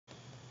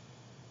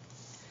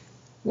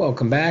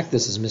Welcome back.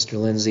 This is Mr.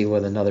 Lindsay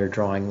with another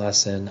drawing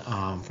lesson.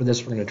 For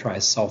this, we're going to try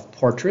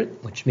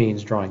self-portrait, which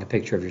means drawing a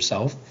picture of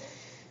yourself,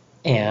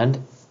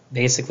 and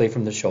basically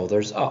from the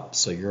shoulders up,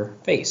 so your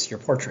face, your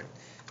portrait.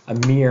 A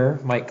mirror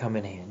might come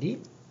in handy,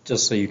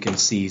 just so you can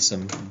see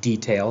some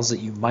details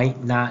that you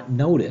might not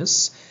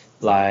notice,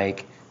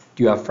 like,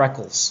 do you have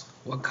freckles?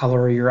 What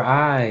color are your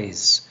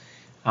eyes?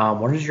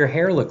 What does your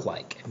hair look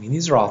like? I mean,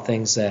 these are all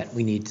things that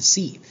we need to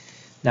see.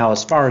 Now,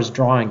 as far as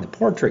drawing the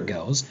portrait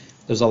goes,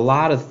 there's a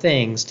lot of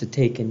things to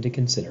take into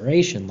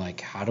consideration, like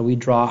how do we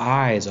draw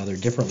eyes? Are there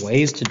different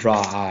ways to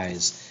draw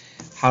eyes?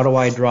 How do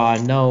I draw a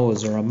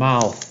nose or a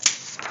mouth?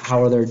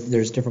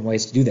 There's different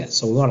ways to do that.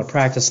 So we want to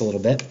practice a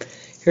little bit.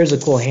 Here's a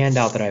cool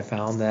handout that I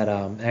found that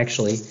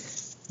actually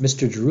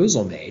Mr.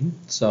 Jerusalem made.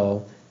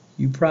 So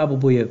you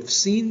probably have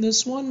seen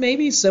this one,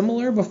 maybe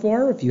similar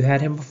before, if you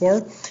had him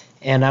before.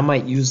 And I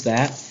might use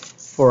that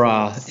for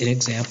an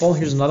example.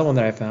 Here's another one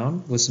that I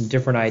found with some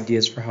different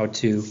ideas for how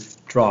to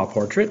draw a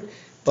portrait.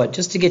 But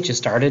just to get you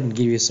started and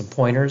give you some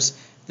pointers,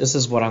 this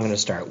is what I'm going to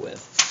start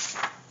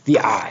with. The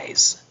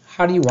eyes.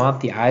 How do you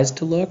want the eyes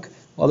to look?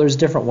 Well, there's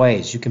different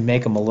ways. You can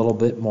make them a little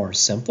bit more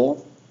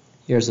simple.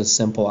 Here's a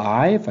simple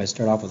eye. If I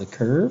start off with a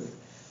curve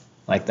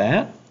like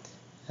that,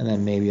 and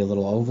then maybe a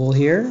little oval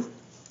here,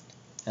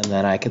 and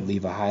then I could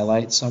leave a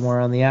highlight somewhere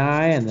on the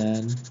eye and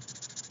then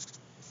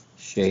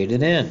shade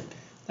it in.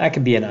 That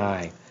could be an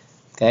eye.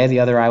 Okay, the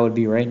other eye would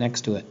be right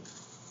next to it.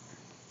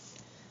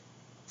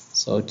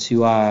 So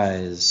two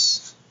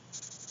eyes.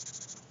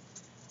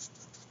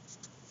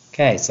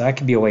 Okay, so that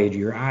could be a way to do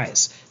your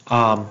eyes.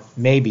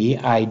 Maybe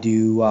I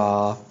do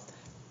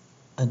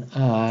an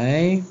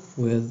eye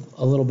with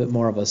a little bit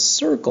more of a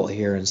circle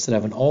here instead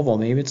of an oval.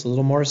 Maybe it's a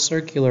little more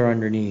circular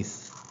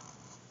underneath.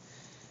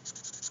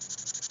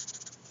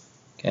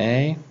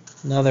 Okay,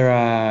 another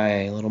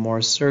eye, a little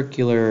more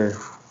circular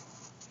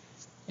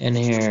in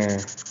here.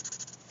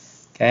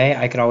 Okay,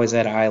 I could always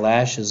add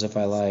eyelashes if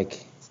I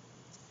like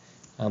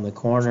on the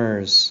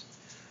corners.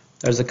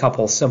 There's a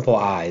couple simple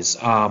eyes.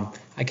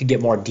 I could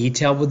get more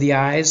detailed with the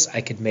eyes.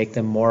 I could make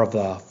them more of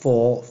a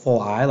full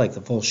eye, like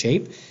the full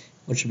shape,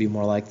 which would be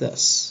more like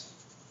this.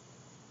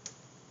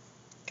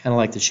 Kind of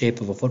like the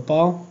shape of a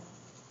football.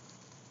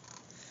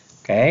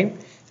 Okay,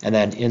 and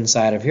then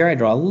inside of here I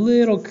draw a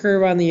little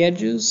curve on the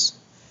edges,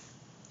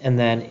 and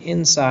then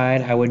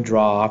inside I would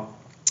draw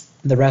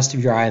the rest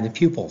of your eye and the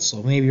pupil.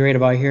 So maybe right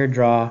about here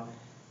draw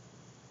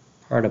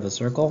part of a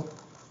circle,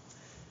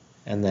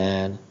 and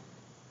then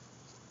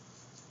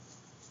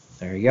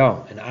there you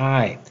go, an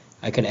eye.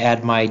 I could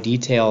add my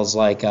details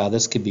like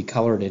this could be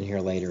colored in here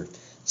later.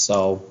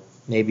 So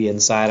maybe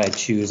inside I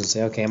choose and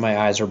say, okay, my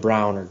eyes are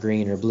brown or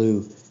green or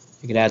blue.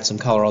 You could add some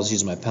color. I'll just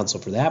use my pencil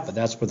for that, but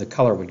that's where the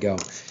color would go.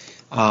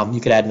 You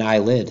could add an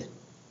eyelid.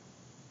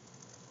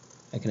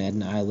 I can add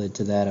an eyelid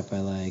to that if I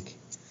like.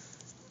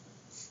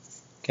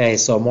 Okay,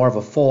 so more of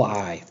a full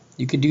eye.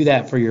 You could do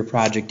that for your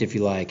project if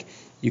you like.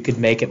 You could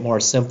make it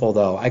more simple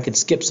though. I could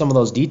skip some of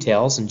those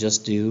details and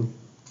just do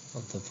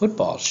the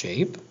football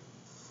shape.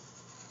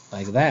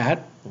 Like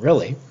that,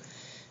 really.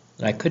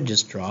 And I could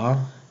just draw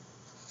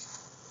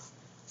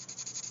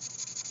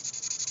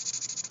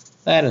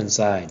that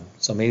inside.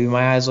 So maybe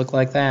my eyes look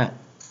like that,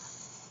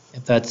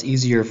 if that's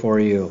easier for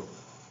you.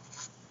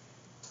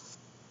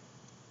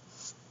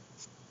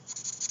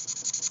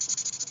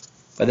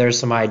 But there's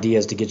some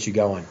ideas to get you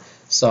going.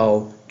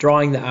 So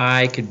drawing the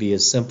eye could be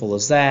as simple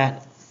as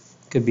that.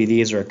 Could be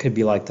these, or it could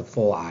be like the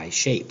full eye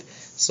shape.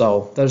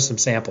 So those are some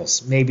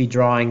samples. Maybe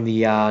drawing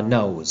the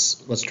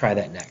nose. Let's try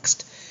that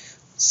next.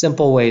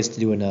 Simple ways to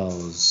do a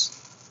nose.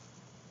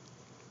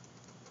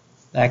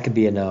 That could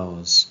be a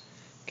nose.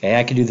 Okay,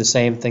 I could do the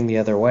same thing the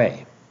other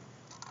way.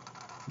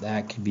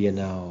 That could be a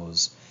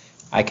nose.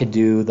 I could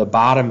do the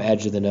bottom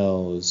edge of the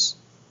nose.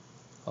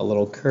 A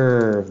little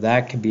curve.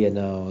 That could be a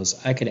nose.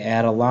 I could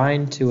add a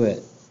line to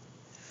it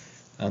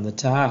on the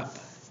top.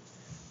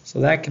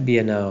 So that could be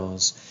a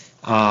nose.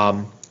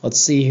 Let's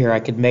see here. I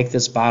could make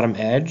this bottom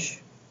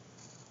edge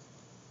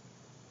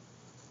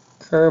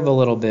curve a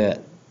little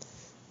bit.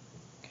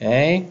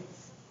 Okay,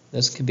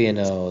 this could be a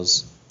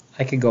nose.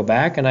 I could go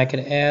back and I could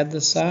add the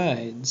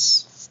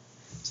sides.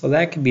 So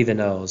that could be the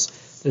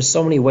nose. There's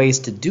so many ways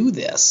to do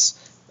this.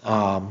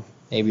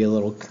 Maybe a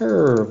little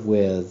curve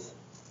with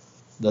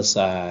the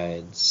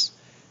sides.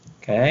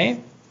 Okay,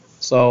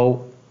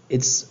 so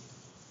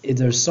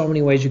there's so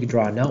many ways you could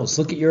draw a nose.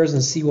 Look at yours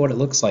and see what it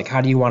looks like.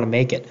 How do you want to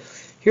make it?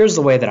 Here's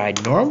the way that I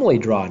normally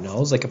draw a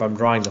nose. Like if I'm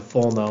drawing the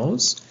full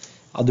nose,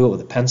 I'll do it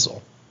with a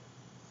pencil.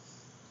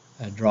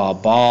 I draw a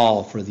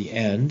ball for the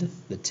end,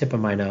 the tip of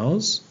my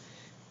nose,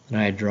 and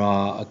I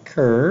draw a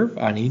curve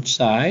on each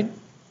side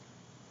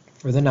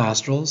for the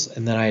nostrils,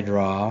 and then I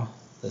draw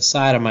the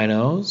side of my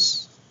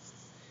nose,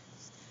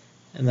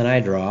 and then I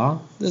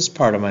draw this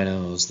part of my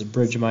nose, the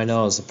bridge of my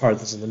nose, the part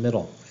that's in the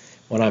middle.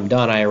 When I'm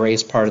done, I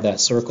erase part of that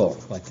circle,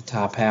 like the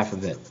top half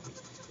of it.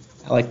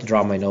 I like to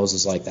draw my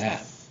noses like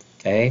that.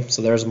 Okay,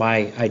 so there's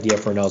my idea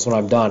for a nose. When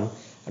I'm done,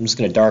 I'm just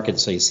going to darken it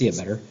so you see it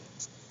better.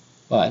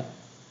 But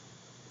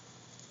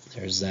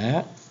there's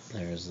that.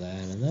 There's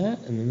that,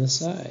 and then the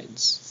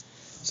sides.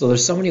 So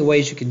there's so many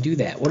ways you can do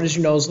that. What does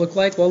your nose look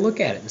like? Well, look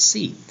at it and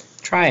see.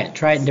 Try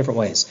it in different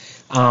ways.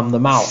 The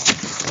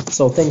mouth.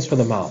 So things for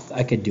the mouth.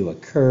 I could do a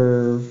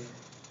curve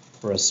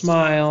for a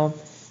smile.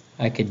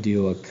 I could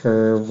do a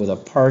curve with a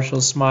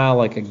partial smile,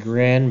 like a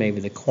grin,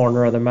 maybe the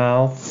corner of the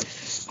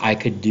mouth. I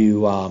could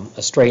do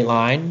a straight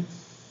line.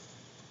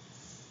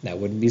 That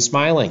wouldn't be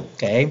smiling,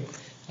 okay?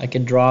 I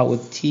could draw it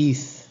with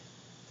teeth.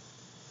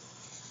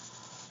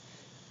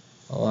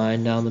 A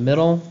line down the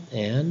middle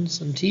and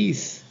some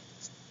teeth.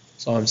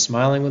 So I'm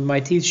smiling with my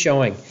teeth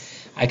showing.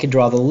 I could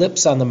draw the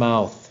lips on the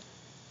mouth,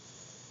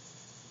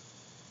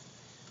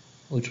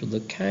 which would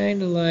look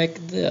kind of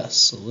like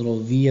this. A little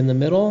V in the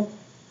middle.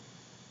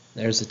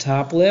 There's the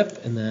top lip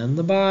and then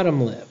the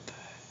bottom lip.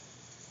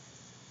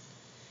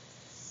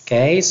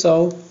 Okay,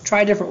 so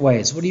try different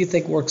ways. What do you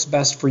think works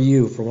best for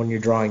you for when you're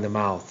drawing the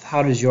mouth?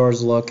 How does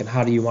yours look and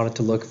how do you want it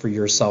to look for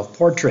your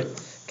self-portrait?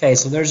 Okay,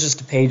 so there's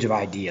just a page of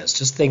ideas,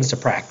 just things to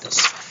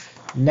practice.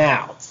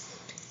 Now,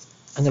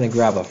 I'm going to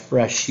grab a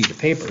fresh sheet of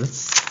paper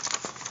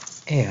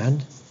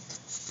and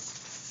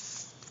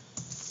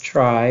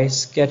try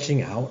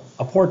sketching out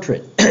a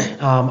portrait.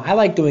 I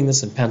like doing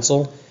this in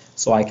pencil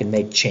so I can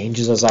make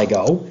changes as I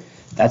go.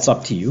 That's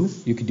up to you.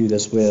 You could do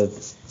this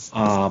with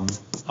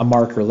a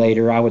marker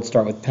later. I would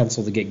start with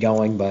pencil to get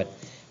going, but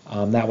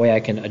that way I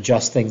can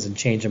adjust things and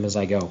change them as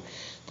I go.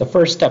 The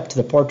first step to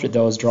the portrait,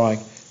 though, is drawing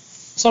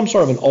some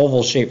sort of an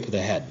oval shape for the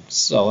head.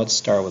 So let's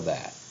start with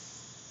that.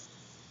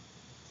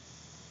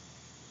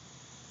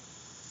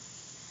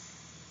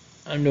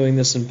 I'm doing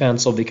this in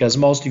pencil because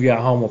most of you at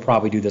home will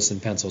probably do this in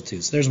pencil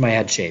too. So there's my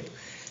head shape.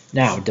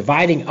 Now,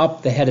 dividing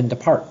up the head into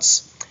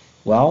parts.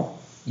 Well,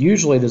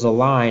 usually there's a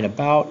line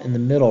about in the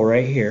middle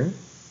right here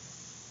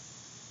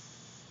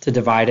to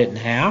divide it in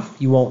half.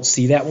 You won't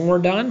see that when we're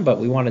done, but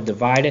we want to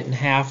divide it in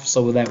half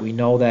so that we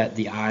know that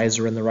the eyes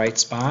are in the right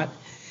spot.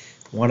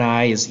 One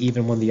eye is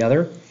even with the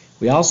other.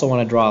 We also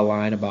want to draw a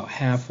line about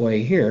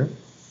halfway here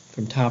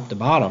from top to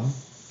bottom.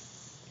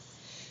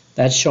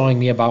 That's showing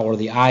me about where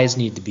the eyes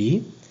need to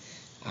be.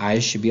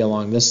 Eyes should be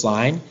along this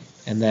line.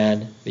 And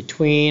then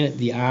between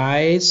the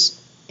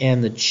eyes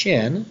and the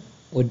chin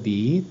would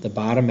be the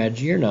bottom edge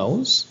of your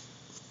nose.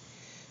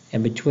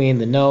 And between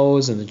the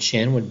nose and the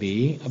chin would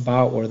be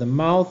about where the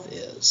mouth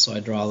is. So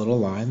I draw a little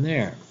line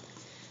there.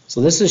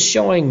 So this is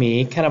showing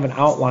me kind of an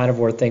outline of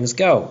where things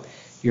go.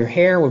 Your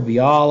hair would be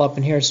all up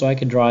in here, so I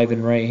could draw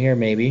even right here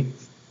maybe.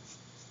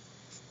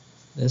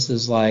 This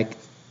is like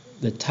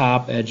the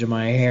top edge of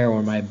my hair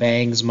where my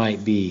bangs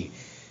might be.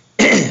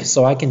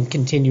 So I can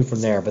continue from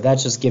there, but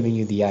that's just giving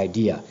you the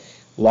idea.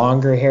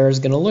 Longer hair is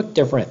going to look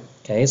different.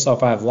 Okay, so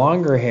if I have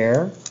longer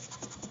hair,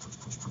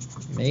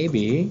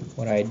 maybe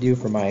what I do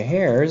for my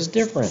hair is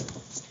different.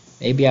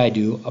 Maybe I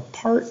do a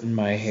part in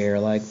my hair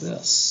like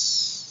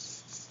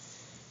this,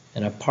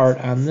 and a part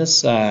on this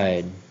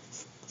side.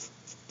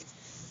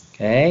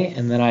 Okay,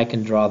 and then I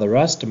can draw the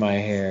rest of my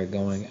hair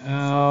going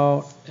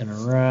out and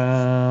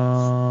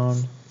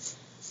around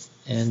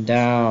and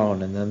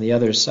down, and then the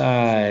other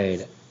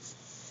side,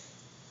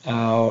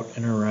 out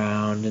and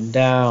around and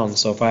down.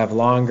 So if I have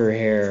longer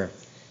hair,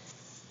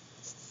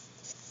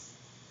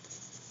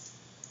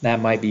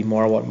 that might be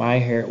more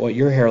what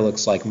your hair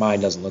looks like. Mine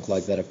doesn't look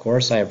like that, of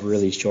course. I have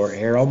really short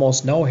hair,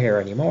 almost no hair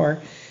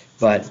anymore.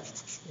 But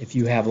if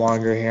you have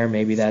longer hair,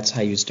 maybe that's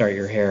how you start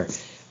your hair.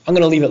 I'm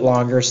going to leave it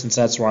longer since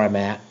that's where I'm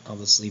at. I'll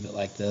just leave it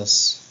like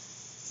this.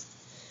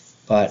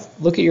 But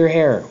look at your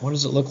hair. What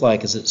does it look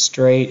like? Is it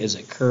straight? Is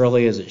it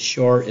curly? Is it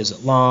short? Is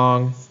it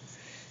long?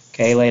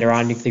 Okay, later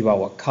on you can think about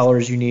what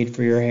colors you need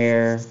for your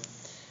hair.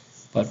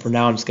 But for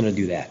now I'm just going to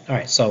do that. All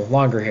right, so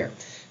longer hair.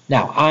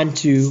 Now on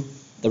to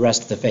the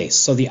rest of the face.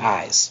 So the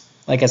eyes.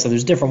 Like I said,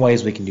 there's different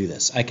ways we can do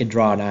this. I could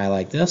draw an eye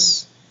like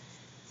this.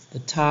 The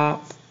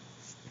top.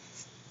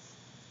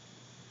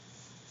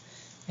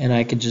 And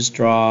I could just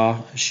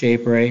draw a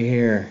shape right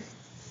here.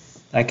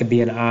 That could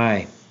be an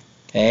eye.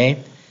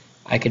 Okay?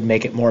 I could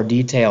make it more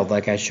detailed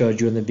like I showed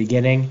you in the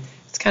beginning.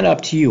 It's kind of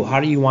up to you. How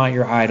do you want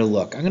your eye to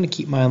look? I'm going to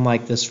keep mine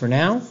like this for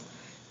now.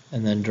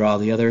 And then draw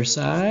the other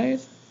side,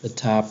 the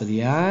top of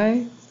the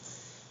eye.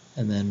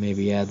 And then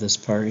maybe add this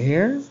part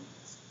here.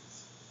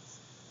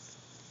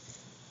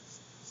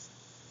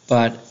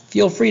 But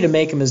feel free to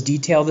make them as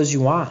detailed as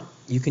you want.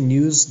 You can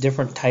use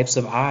different types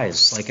of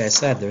eyes. Like I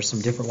said, there's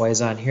some different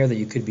ways on here that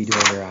you could be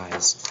doing your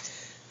eyes.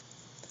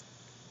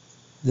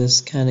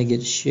 This kind of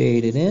gets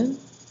shaded in.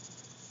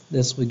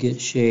 This would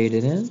get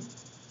shaded in.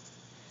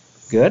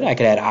 Good. I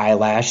could add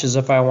eyelashes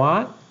if I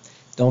want.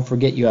 Don't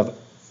forget you have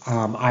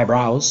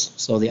eyebrows.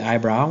 So the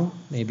eyebrow,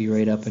 maybe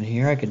right up in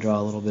here, I could draw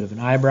a little bit of an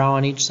eyebrow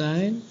on each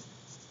side.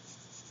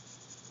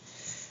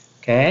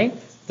 Okay.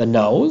 The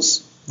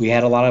nose. We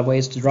had a lot of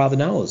ways to draw the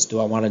nose. Do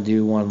I want to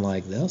do one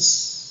like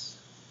this?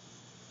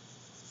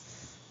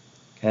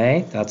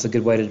 Okay, that's a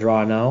good way to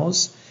draw a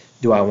nose.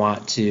 Do I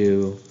want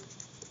to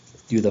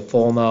do the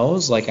full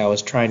nose like I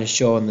was trying to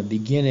show in the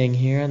beginning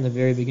here, in the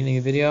very beginning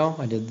of the video?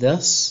 I did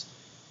this.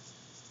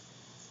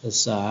 The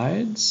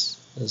sides,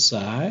 the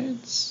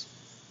sides.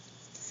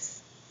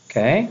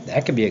 Okay,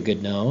 that could be a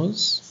good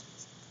nose.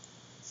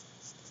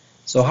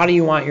 So how do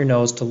you want your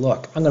nose to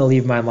look? I'm going to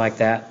leave mine like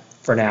that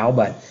for now,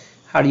 but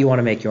how do you want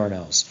to make your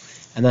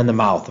nose? And then the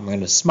mouth. Am I going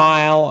to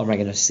smile? Am I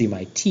going to see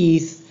my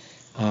teeth?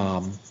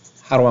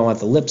 How do I want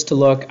the lips to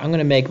look? I'm going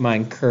to make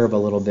mine curve a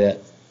little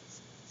bit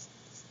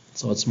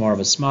so it's more of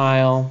a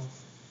smile.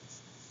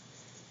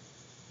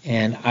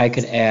 And I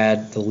could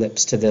add the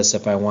lips to this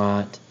if I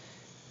want.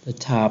 The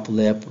top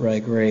lip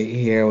right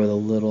here with a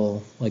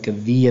little, like a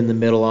V in the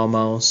middle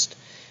almost.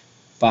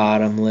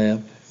 Bottom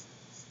lip.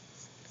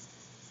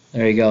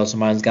 There you go. So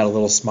mine's got a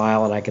little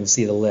smile and I can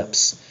see the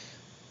lips.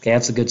 Okay,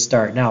 that's a good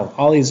start. Now,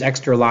 all these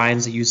extra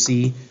lines that you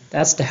see,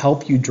 that's to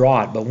help you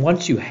draw it. But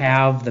once you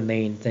have the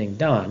main thing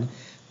done,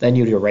 then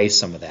you'd erase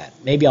some of that.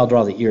 Maybe I'll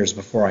draw the ears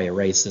before I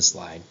erase this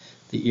line.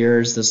 The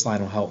ears, this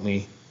line will help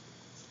me.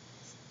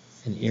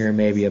 An ear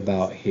maybe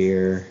about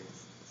here.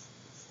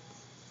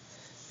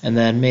 And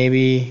then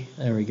maybe,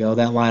 there we go,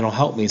 that line will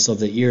help me so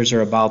the ears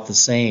are about the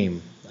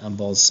same on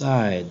both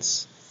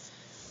sides.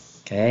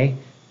 Okay,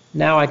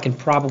 now I can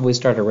probably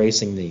start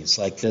erasing these.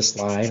 Like this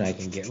line I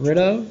can get rid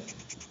of.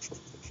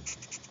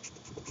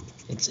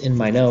 It's in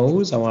my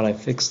nose, I want to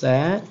fix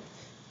that.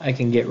 I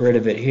can get rid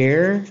of it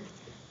here,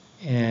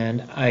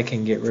 and I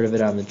can get rid of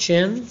it on the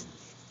chin.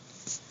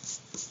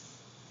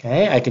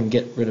 Okay, I can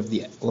get rid of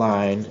the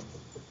line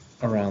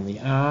around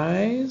the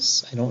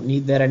eyes. I don't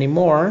need that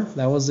anymore.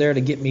 That was there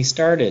to get me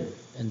started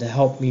and to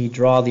help me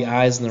draw the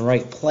eyes in the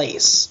right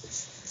place.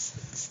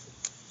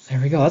 There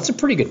we go. That's a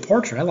pretty good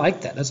portrait. I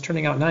like that. That's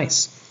turning out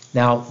nice.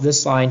 Now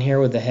this line here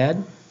with the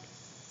head,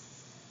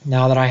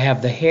 now that I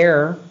have the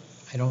hair,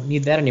 I don't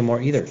need that anymore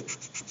either.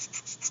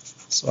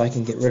 So I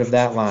can get rid of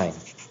that line.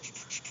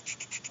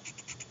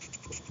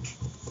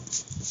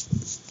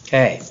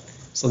 Okay,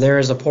 so there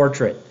is a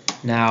portrait.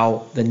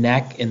 Now the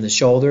neck and the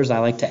shoulders, I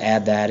like to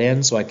add that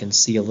in so I can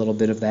see a little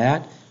bit of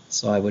that.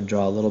 So I would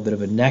draw a little bit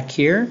of a neck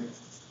here,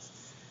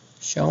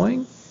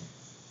 showing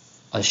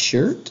a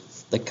shirt.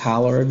 The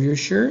collar of your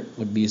shirt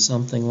would be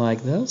something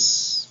like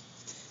this.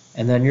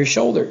 And then your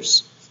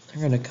shoulders.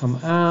 They're going to come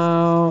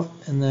out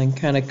and then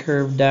kind of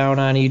curve down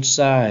on each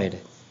side.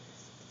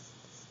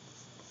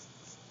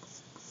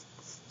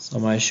 So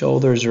my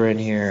shoulders are in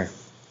here.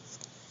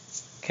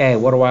 Okay,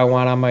 what do I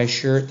want on my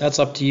shirt? That's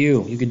up to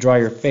you. You could draw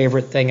your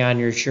favorite thing on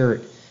your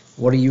shirt.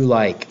 What do you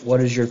like?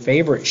 What is your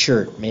favorite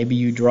shirt? Maybe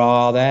you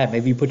draw that.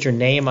 Maybe you put your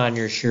name on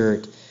your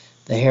shirt.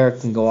 The hair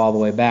can go all the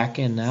way back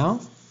in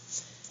now.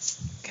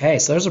 Okay,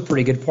 so there's a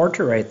pretty good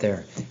portrait right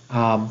there.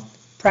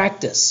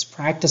 Practice.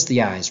 Practice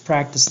the eyes.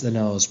 Practice the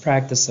nose.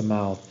 Practice the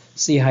mouth.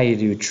 See how you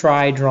do.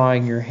 Try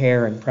drawing your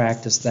hair and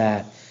practice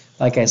that.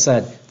 Like I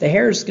said, the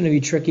hair is going to be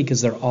tricky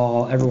because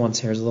everyone's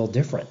hair is a little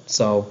different.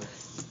 So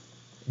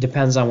it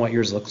depends on what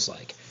yours looks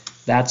like.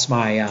 That's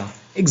my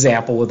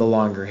example with the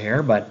longer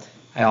hair, but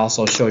I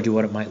also showed you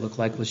what it might look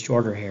like with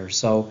shorter hair.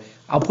 So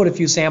I'll put a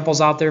few samples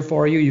out there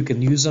for you. You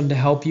can use them to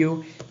help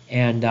you,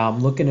 and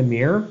look in a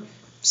mirror,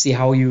 see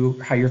how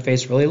your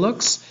face really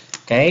looks.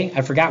 Okay,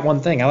 I forgot one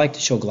thing. I like to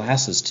show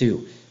glasses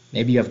too.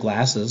 Maybe you have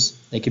glasses.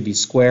 They could be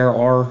square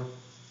or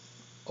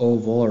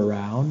oval or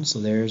round. So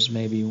there's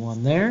maybe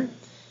one there.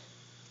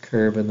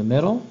 Curve in the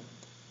middle.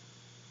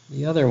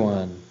 The other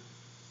one.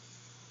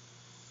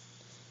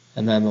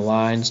 And then the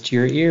lines to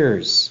your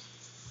ears.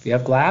 If you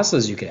have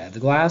glasses, you could add the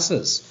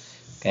glasses.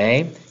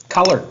 Okay,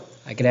 color.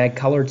 I could add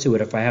color to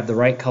it. If I have the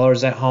right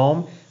colors at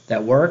home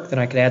that work, then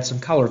I could add some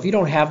color. If you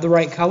don't have the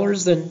right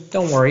colors, then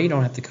don't worry, you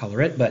don't have to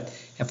color it. But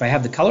if I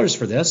have the colors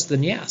for this,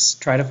 then yes,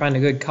 try to find a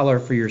good color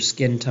for your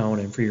skin tone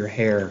and for your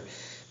hair.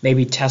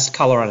 Maybe test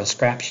color on a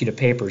scrap sheet of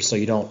paper so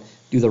you don't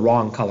do the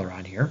wrong color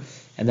on here.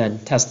 And then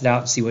test it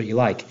out and see what you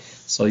like.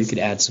 So you could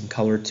add some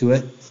color to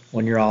it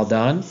when you're all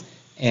done.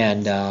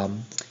 And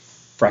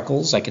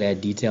freckles, I could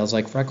add details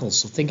like freckles.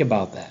 So think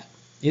about that.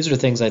 These are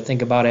things I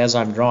think about as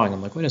I'm drawing.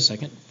 I'm like, wait a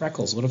second,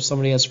 freckles. What if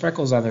somebody has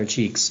freckles on their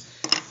cheeks?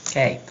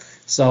 Okay,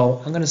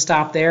 so I'm going to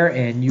stop there,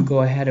 and you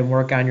go ahead and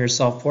work on your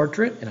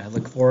self-portrait, and I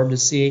look forward to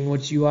seeing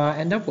what you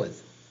end up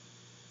with.